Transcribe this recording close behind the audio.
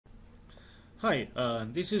Hi,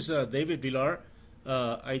 this is David Villar.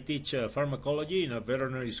 I teach pharmacology in a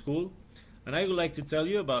veterinary school, and I would like to tell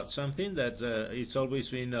you about something that it's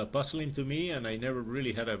always been puzzling to me and I never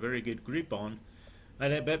really had a very good grip on.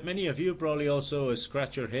 And I bet many of you probably also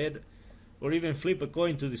scratch your head or even flip a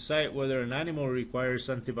coin to decide whether an animal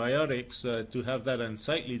requires antibiotics to have that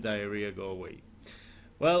unsightly diarrhea go away.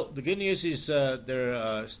 Well, the good news is there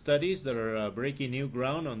are studies that are breaking new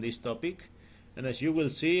ground on this topic. And as you will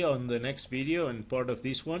see on the next video and part of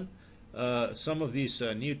this one, some of these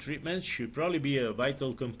new treatments should probably be a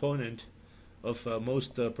vital component of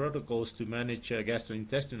most protocols to manage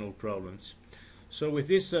gastrointestinal problems. So with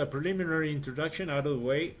this preliminary introduction out of the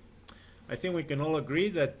way, I think we can all agree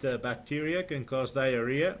that bacteria can cause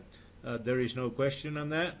diarrhea. There is no question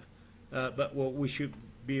on that. But what we should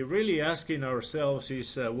be really asking ourselves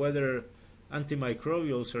is whether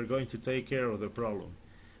antimicrobials are going to take care of the problem.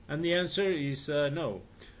 And the answer is no.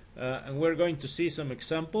 And we're going to see some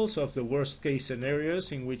examples of the worst case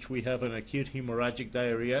scenarios in which we have an acute hemorrhagic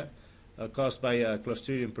diarrhea caused by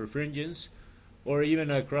Clostridium perfringens, or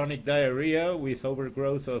even a chronic diarrhea with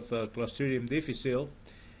overgrowth of Clostridium difficile.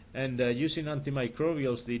 And using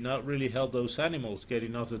antimicrobials did not really help those animals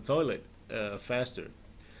getting off the toilet faster.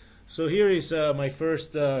 So here is my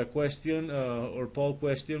first question or poll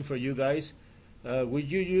question for you guys.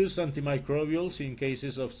 Would you use antimicrobials in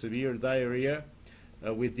cases of severe diarrhea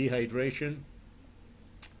with dehydration?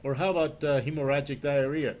 Or how about hemorrhagic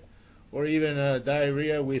diarrhea? Or even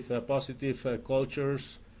diarrhea with positive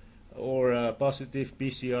cultures or positive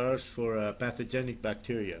PCRs for pathogenic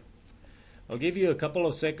bacteria? I'll give you a couple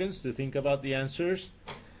of seconds to think about the answers.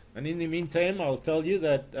 And in the meantime, I'll tell you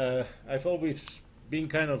that I've always been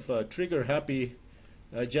kind of trigger happy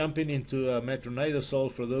jumping into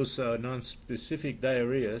metronidazole for those non-specific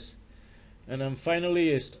diarrheas, and I'm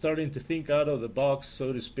finally starting to think out of the box,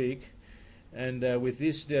 so to speak. And with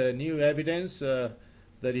this new evidence that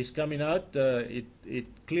is coming out, it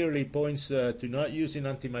clearly points to not using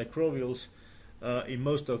antimicrobials in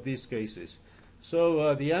most of these cases.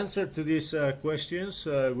 So the answer to these questions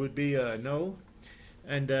would be no.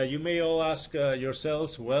 And you may all ask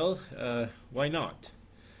yourselves, well, why not?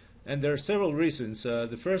 And there are several reasons.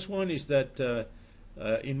 The first one is that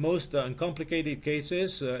in most uncomplicated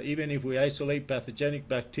cases, even if we isolate pathogenic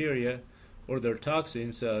bacteria or their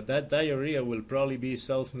toxins, that diarrhea will probably be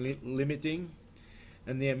self-limiting,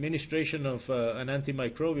 and the administration of an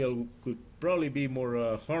antimicrobial could probably be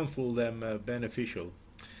more harmful than beneficial.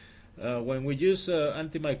 When we use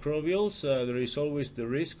antimicrobials, there is always the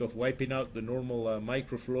risk of wiping out the normal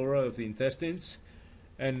microflora of the intestines,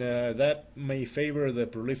 and that may favor the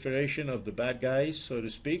proliferation of the bad guys, so to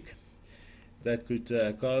speak, that could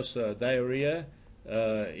cause diarrhea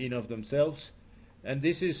in of themselves. And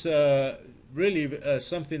this is really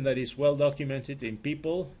something that is well documented in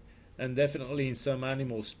people and definitely in some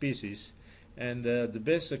animal species. And the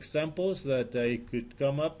best examples that could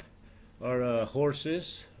come up are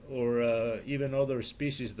horses or even other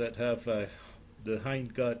species that have the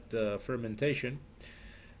hindgut fermentation.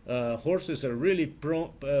 Horses are really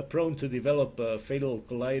prone to develop fatal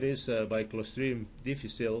colitis by Clostridium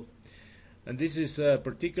difficile, and this is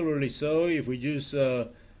particularly so if we use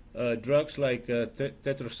drugs like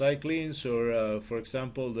tetracyclines or, for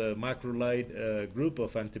example, the macrolide group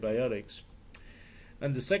of antibiotics.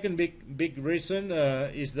 And the second big reason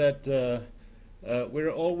is that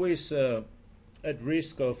we're always at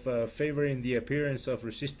risk of favoring the appearance of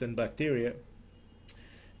resistant bacteria.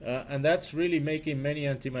 And that's really making many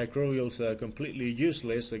antimicrobials completely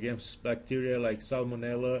useless against bacteria like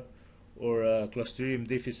Salmonella or Clostridium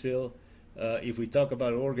difficile, if we talk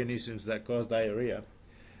about organisms that cause diarrhea.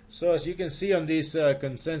 So as you can see on this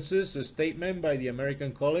consensus statement by the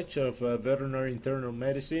American College of Veterinary Internal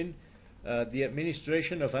Medicine, the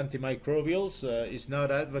administration of antimicrobials is not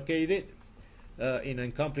advocated in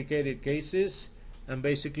uncomplicated cases. And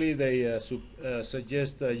basically they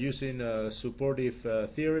suggest using supportive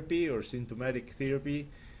therapy or symptomatic therapy,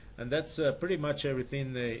 and that's pretty much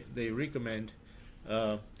everything they recommend.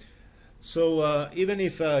 So even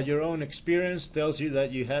if your own experience tells you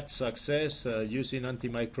that you had success using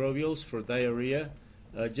antimicrobials for diarrhea,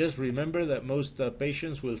 just remember that most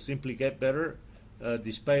patients will simply get better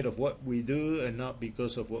despite of what we do and not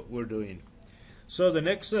because of what we're doing. So the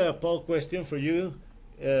next poll question for you,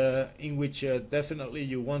 in which definitely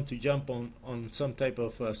you want to jump on some type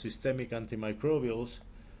of systemic antimicrobials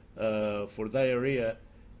for diarrhea,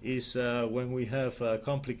 is when we have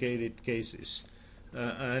complicated cases.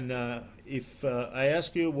 And if I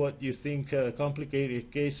ask you what you think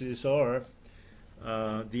complicated cases are,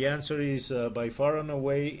 the answer is by far and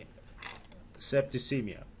away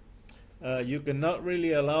septicemia. You cannot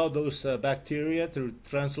really allow those bacteria to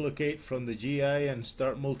translocate from the GI and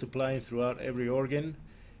start multiplying throughout every organ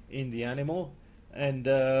in the animal. And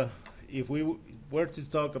if we were to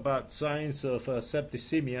talk about signs of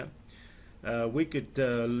septicemia, we could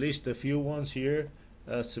list a few ones here.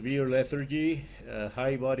 Severe lethargy,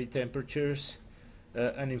 high body temperatures,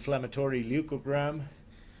 an inflammatory leukogram.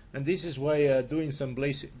 And this is why doing some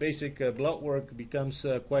basic blood work becomes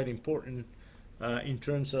quite important in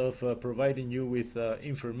terms of providing you with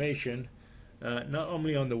information, not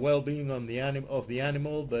only on the well-being of the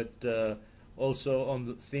animal, but also on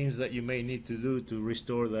the things that you may need to do to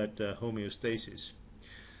restore that homeostasis.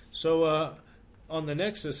 So on the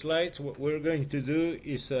next slides, what we're going to do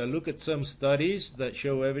is look at some studies that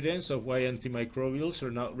show evidence of why antimicrobials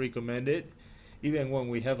are not recommended, even when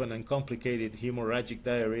we have an uncomplicated hemorrhagic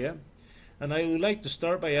diarrhea. And I would like to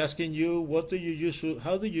start by asking you,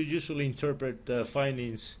 how do you usually interpret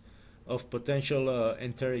findings of potential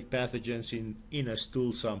enteric pathogens in a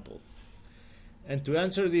stool sample? And to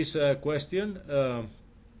answer this question,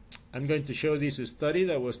 I'm going to show this study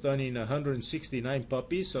that was done in 169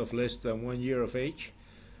 puppies of less than 1 year of age.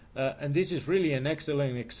 And this is really an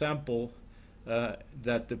excellent example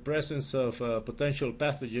that the presence of potential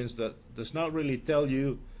pathogens that does not really tell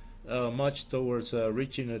you much towards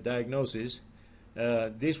reaching a diagnosis.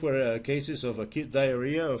 These were cases of acute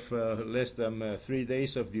diarrhea of less than 3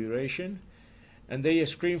 days of duration, and they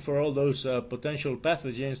screen for all those potential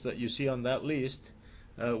pathogens that you see on that list,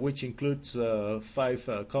 which includes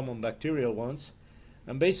 5 common bacterial ones.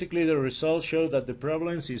 And basically the results show that the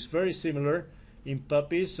prevalence is very similar in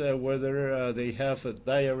puppies, whether they have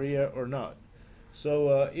diarrhea or not.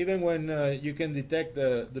 So even when you can detect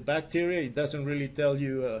the bacteria, it doesn't really tell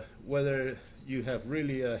you whether you have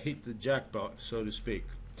really hit the jackpot, so to speak.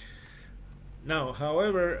 Now,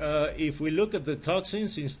 however, if we look at the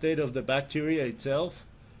toxins instead of the bacteria itself,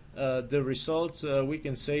 the results we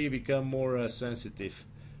can say become more sensitive.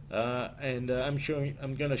 And I'm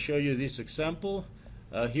going to show you this example.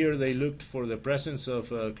 Here they looked for the presence of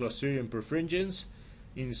Clostridium perfringens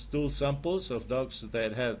in stool samples of dogs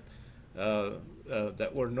that had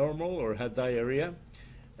that were normal or had diarrhea.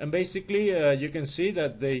 And basically you can see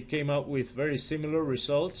that they came out with very similar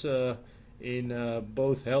results in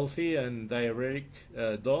both healthy and diarrheic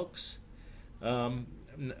dogs.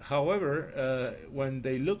 However, when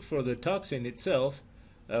they look for the toxin itself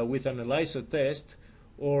with an ELISA test,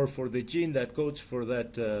 or for the gene that codes for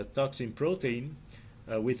that toxin protein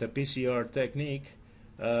with a PCR technique,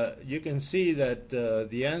 you can see that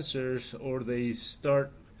the answers, or they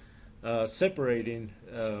start separating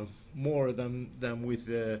more than with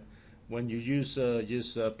when you use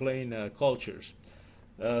just plain cultures.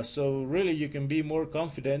 So really you can be more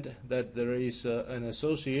confident that there is an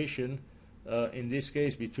association in this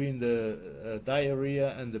case between the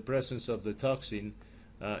diarrhea and the presence of the toxin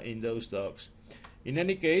in those dogs. In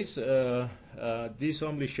any case, this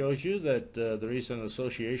only shows you that there is an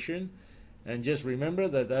association, and just remember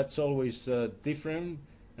that that's always different,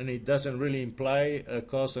 and it doesn't really imply a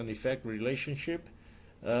cause and effect relationship.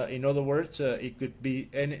 In other words, it could be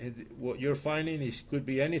what you're finding could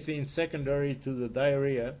be anything secondary to the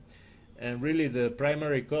diarrhea, and really the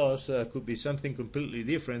primary cause could be something completely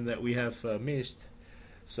different that we have missed.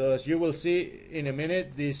 So as you will see in a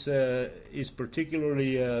minute, this is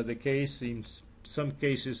particularly the case in some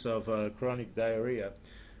cases of chronic diarrhea,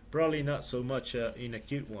 probably not so much in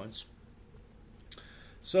acute ones.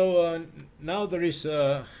 So now there is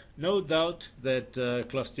no doubt that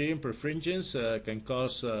Clostridium perfringens can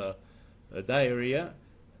cause diarrhea,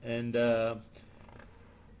 and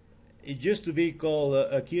it used to be called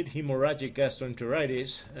acute hemorrhagic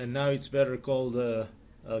gastroenteritis, and now it's better called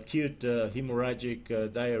acute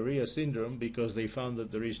hemorrhagic diarrhea syndrome, because they found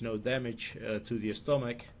that there is no damage to the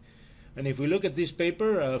stomach. And if we look at this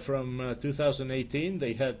paper from 2018,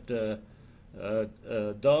 they had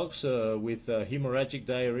dogs with hemorrhagic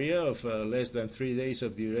diarrhea of less than 3 days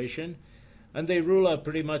of duration, and they rule out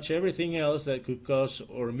pretty much everything else that could cause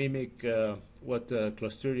or mimic what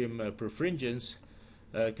Clostridium perfringens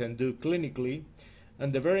can do clinically.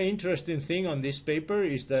 And the very interesting thing on this paper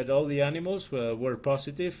is that all the animals were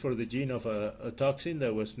positive for the gene of a toxin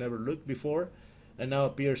that was never looked before, and now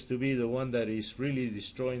appears to be the one that is really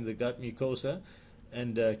destroying the gut mucosa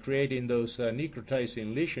and creating those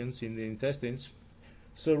necrotizing lesions in the intestines.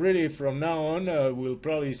 So really from now on we'll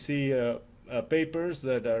probably see papers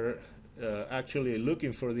that are actually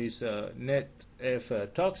looking for this NET-F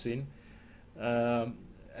toxin,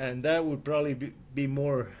 and that would probably be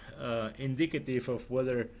more indicative of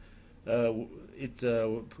whether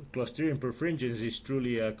Clostridium perfringens is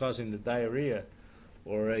truly causing the diarrhea.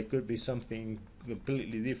 or it could be something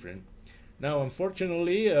completely different. Now,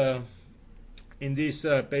 unfortunately, in this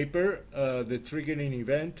paper, the triggering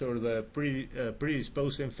event or the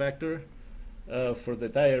predisposing factor for the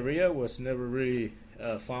diarrhea was never really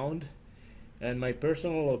found. And my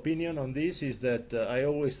personal opinion on this is that I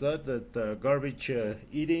always thought that garbage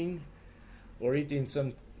eating or eating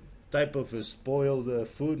some type of a spoiled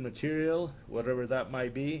food material, whatever that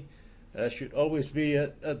might be, should always be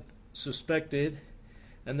suspected.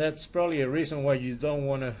 And that's probably a reason why you don't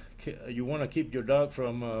want to, you want to keep your dog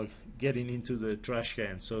from getting into the trash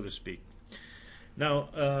can, so to speak.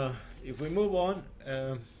 Now, if we move on,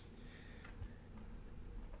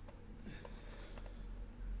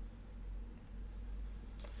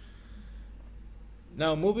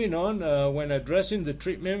 now moving on, when addressing the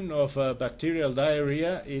treatment of bacterial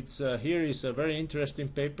diarrhea, here is a very interesting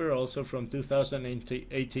paper, also from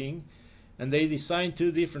 2018. And they designed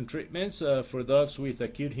two different treatments for dogs with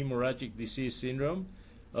acute hemorrhagic disease syndrome,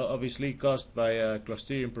 obviously caused by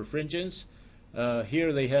Clostridium perfringens.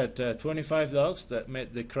 Here they had 25 dogs that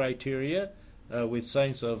met the criteria with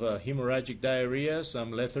signs of hemorrhagic diarrhea,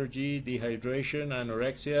 some lethargy, dehydration,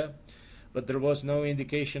 anorexia, but there was no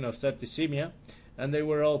indication of septicemia, and they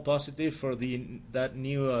were all positive for that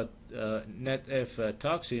new NET-F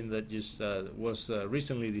toxin that just was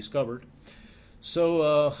recently discovered.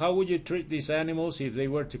 So how would you treat these animals if they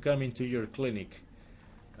were to come into your clinic?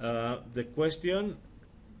 The question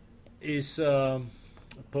is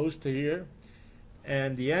posed here,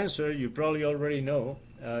 and the answer you probably already know.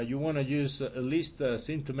 You want to use at least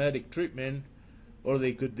symptomatic treatment, or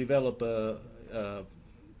they could develop a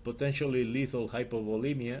potentially lethal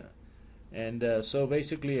hypovolemia. And so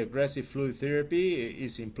basically aggressive fluid therapy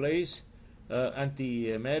is in place.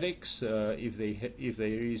 Antiemetics if there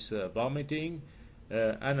is vomiting,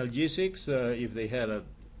 analgesics if they had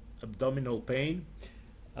abdominal pain,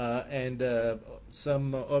 and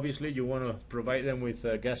some obviously you want to provide them with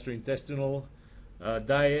a gastrointestinal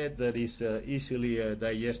diet that is easily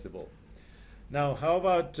digestible. Now, how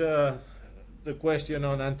about the question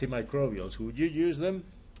on antimicrobials? Would you use them?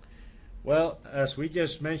 Well, as we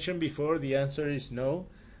just mentioned before, the answer is no,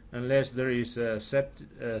 unless there is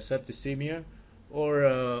septicemia or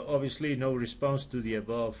obviously no response to the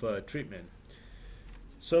above treatment.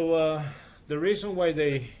 So the reason why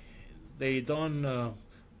they don't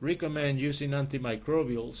recommend using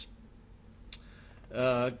antimicrobials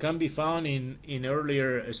can be found in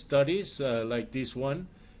earlier studies like this one,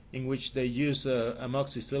 in which they use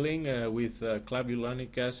amoxicillin with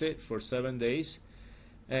clavulanic acid for 7 days.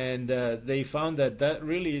 And they found that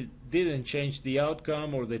really didn't change the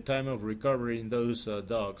outcome or the time of recovery in those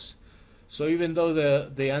dogs. So even though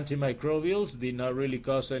the antimicrobials did not really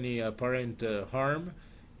cause any apparent harm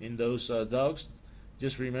in those dogs,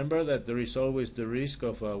 just remember that there is always the risk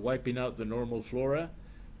of wiping out the normal flora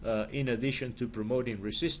in addition to promoting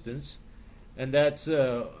resistance. And that's,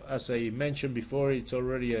 as I mentioned before, it's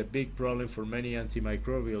already a big problem for many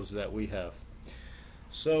antimicrobials that we have.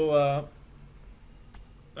 So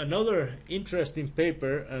another interesting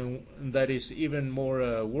paper, and that is even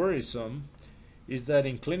more worrisome, is that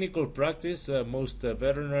in clinical practice, most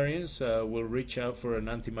veterinarians will reach out for an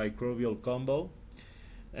antimicrobial combo.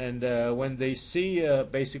 And when they see,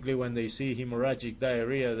 basically when they see hemorrhagic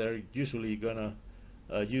diarrhea, they're usually going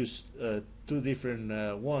to use two different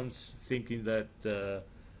ones, thinking that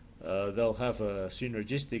they'll have a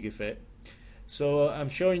synergistic effect. So I'm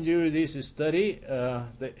showing you this study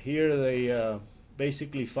that here they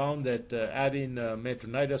basically found that adding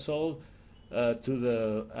metronidazole to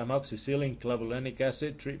the amoxicillin clavulanic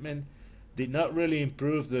acid treatment did not really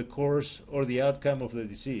improve the course or the outcome of the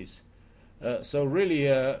disease. So really,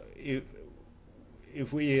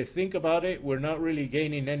 if we think about it, we're not really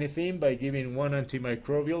gaining anything by giving one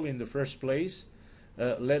antimicrobial in the first place,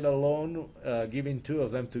 let alone giving two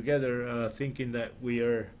of them together, thinking that we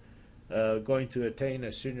are going to attain a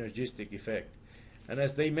synergistic effect. And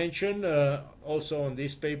as they mentioned also on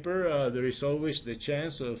this paper, there is always the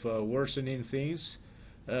chance of worsening things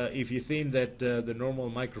if you think that the normal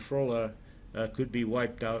microflora could be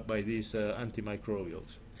wiped out by these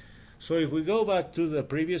antimicrobials. So if we go back to the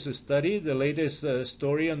previous study, the latest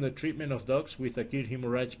story on the treatment of dogs with acute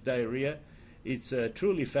hemorrhagic diarrhea, it's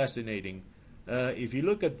truly fascinating. If you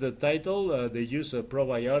look at the title, they use a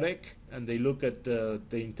probiotic, and they look at the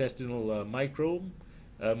intestinal microbiome.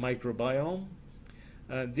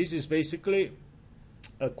 This is basically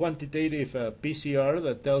a quantitative PCR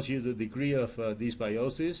that tells you the degree of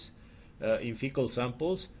dysbiosis in fecal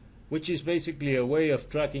samples, which is basically a way of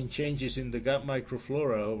tracking changes in the gut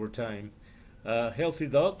microflora over time. Healthy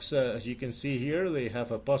dogs, as you can see here, they have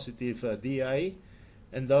a positive DI,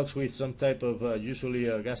 and dogs with some type of usually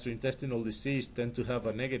gastrointestinal disease tend to have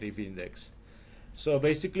a negative index. So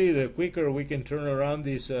basically, the quicker we can turn around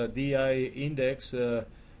this DI index,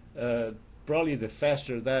 probably the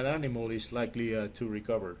faster that animal is likely to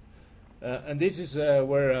recover. And this is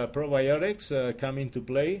where probiotics come into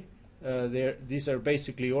play. These are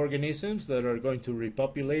basically organisms that are going to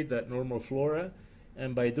repopulate that normal flora,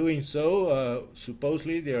 and by doing so,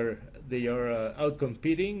 supposedly they are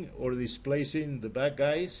outcompeting or displacing the bad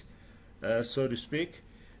guys, so to speak,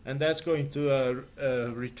 and that's going to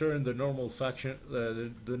return the normal function,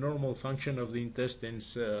 the normal function of the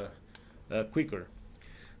intestines quicker.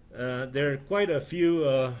 There are quite a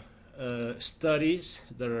few studies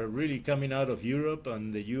that are really coming out of Europe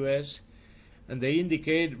and the U.S., and they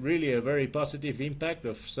indicate really a very positive impact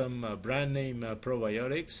of some brand name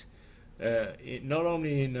probiotics, not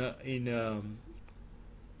only in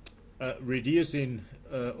reducing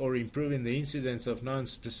or improving the incidence of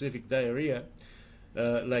non-specific diarrhea,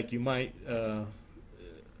 like you might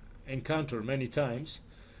encounter many times,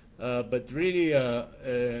 but really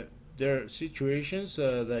there are situations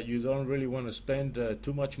that you don't really want to spend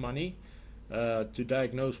too much money to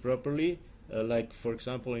diagnose properly, like for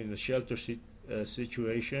example in the shelter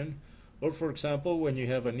situation, or for example when you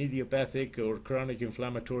have an idiopathic or chronic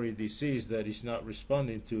inflammatory disease that is not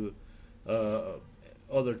responding to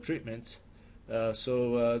other treatments.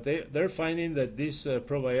 So they're finding that these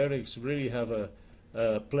probiotics really have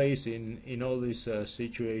a place in all these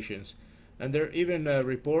situations. And there are even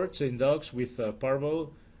reports in dogs with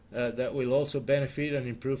parvo that will also benefit and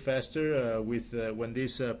improve faster with when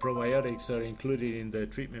these probiotics are included in the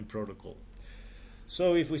treatment protocol.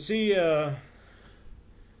 So if we see,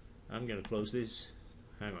 I'm going to close this,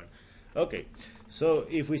 hang on. Okay, so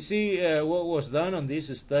if we see what was done on this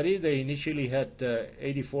study, they initially had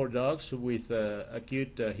 84 dogs with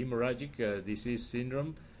acute hemorrhagic disease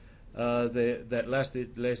syndrome that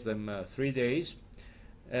lasted less than 3 days.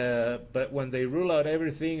 But when they rule out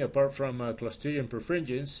everything apart from Clostridium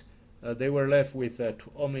perfringens, they were left with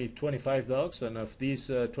only 25 dogs, and of these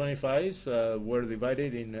 25 were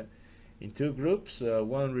divided in two groups.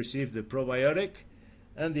 One received the probiotic,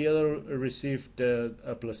 and the other received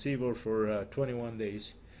a placebo for 21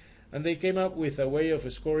 days. And they came up with a way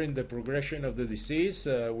of scoring the progression of the disease,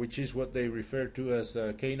 which is what they refer to as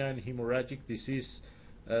canine hemorrhagic disease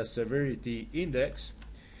severity index.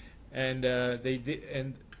 And they did,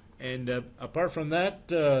 and apart from that,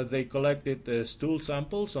 they collected stool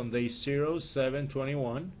samples on days 0, 7,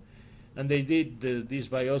 21, and they did the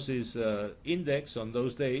dysbiosis index on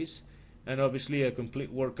those days, and obviously a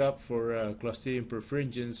complete workup for Clostridium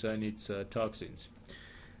perfringens and its toxins.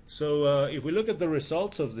 So if we look at the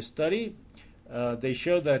results of the study, they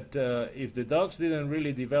show that if the dogs didn't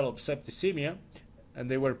really develop septicemia and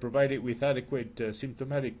they were provided with adequate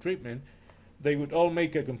symptomatic treatment, they would all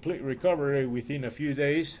make a complete recovery within a few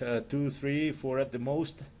days, 2, 3, 4 at the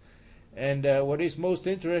most. And what is most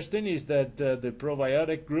interesting is that the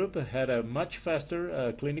probiotic group had a much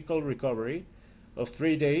faster clinical recovery of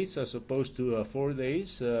 3 days as opposed to 4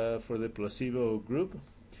 days for the placebo group.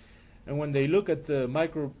 And when they look at the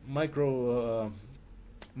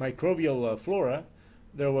microbial flora,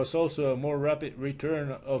 there was also a more rapid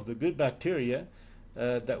return of the good bacteria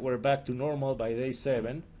that were back to normal by day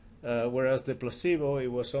 7, whereas the placebo,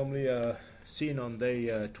 it was only seen on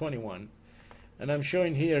day 21. And I'm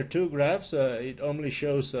showing here two graphs. It only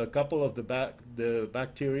shows a couple of the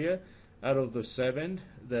bacteria out of the 7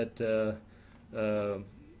 that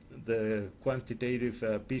the quantitative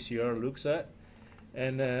PCR looks at.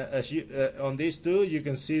 And as you on these two, you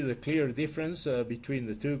can see the clear difference between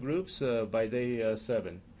the two groups by day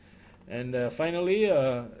 7. And finally,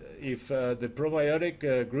 if the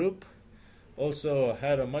probiotic group also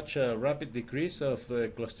had a much rapid decrease of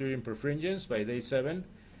Clostridium perfringens by day 7,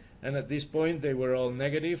 and at this point they were all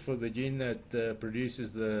negative for the gene that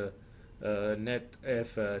produces the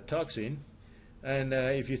NET-F toxin. And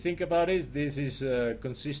if you think about it, this is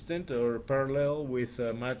consistent or parallel with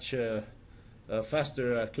much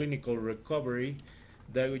faster clinical recovery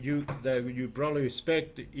that you probably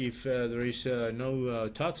expect if there is no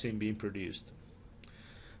toxin being produced.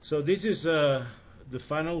 So this is the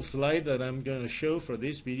final slide that I'm going to show for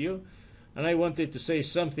this video, and I wanted to say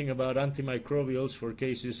something about antimicrobials for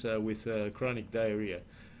cases with chronic diarrhea.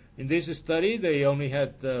 In this study, they only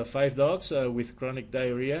had 5 dogs with chronic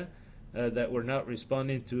diarrhea that were not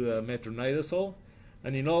responding to metronidazole,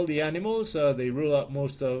 and in all the animals they rule out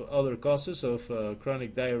most of other causes of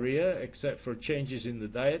chronic diarrhea except for changes in the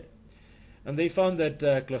diet. And they found that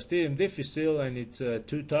Clostridium difficile and its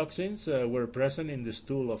 2 toxins were present in the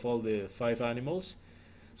stool of all the 5 animals.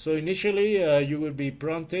 So initially, you would be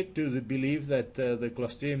prompted to the belief that the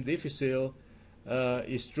Clostridium difficile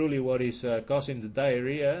is truly what is causing the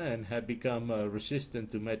diarrhea and had become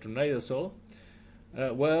resistant to metronidazole.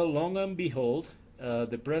 Well, long and behold,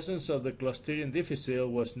 the presence of the Clostridium difficile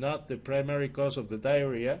was not the primary cause of the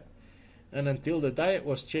diarrhea, and until the diet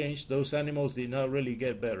was changed, those animals did not really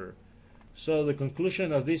get better. So the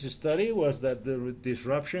conclusion of this study was that the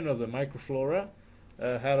disruption of the microflora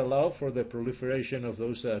had allowed for the proliferation of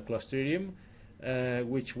those Clostridium,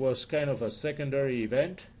 which was kind of a secondary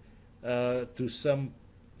event to some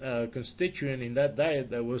constituent in that diet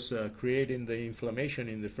that was creating the inflammation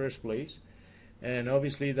in the first place. And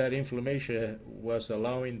obviously that inflammation was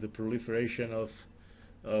allowing the proliferation of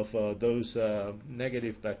those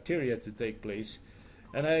negative bacteria to take place.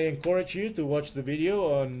 And I encourage you to watch the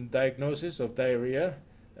video on diagnosis of diarrhea.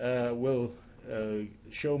 We'll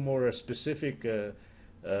show more specific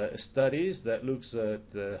studies that looks at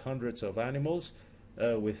hundreds of animals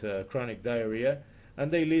with chronic diarrhea,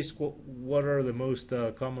 and they list what are the most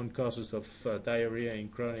common causes of diarrhea in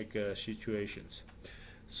chronic situations.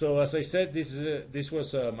 So as I said, this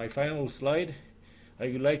was my final slide. I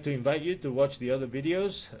would like to invite you to watch the other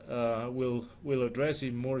videos. We'll address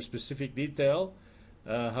in more specific detail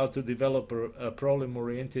how to develop a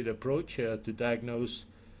problem-oriented approach to diagnose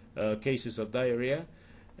cases of diarrhea.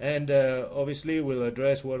 And obviously we'll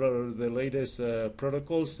address what are the latest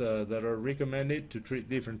protocols that are recommended to treat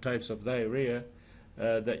different types of diarrhea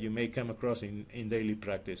that you may come across in daily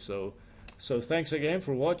practice. So thanks again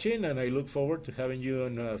for watching, and I look forward to having you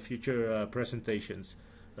on future presentations.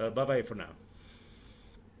 Bye-bye for now.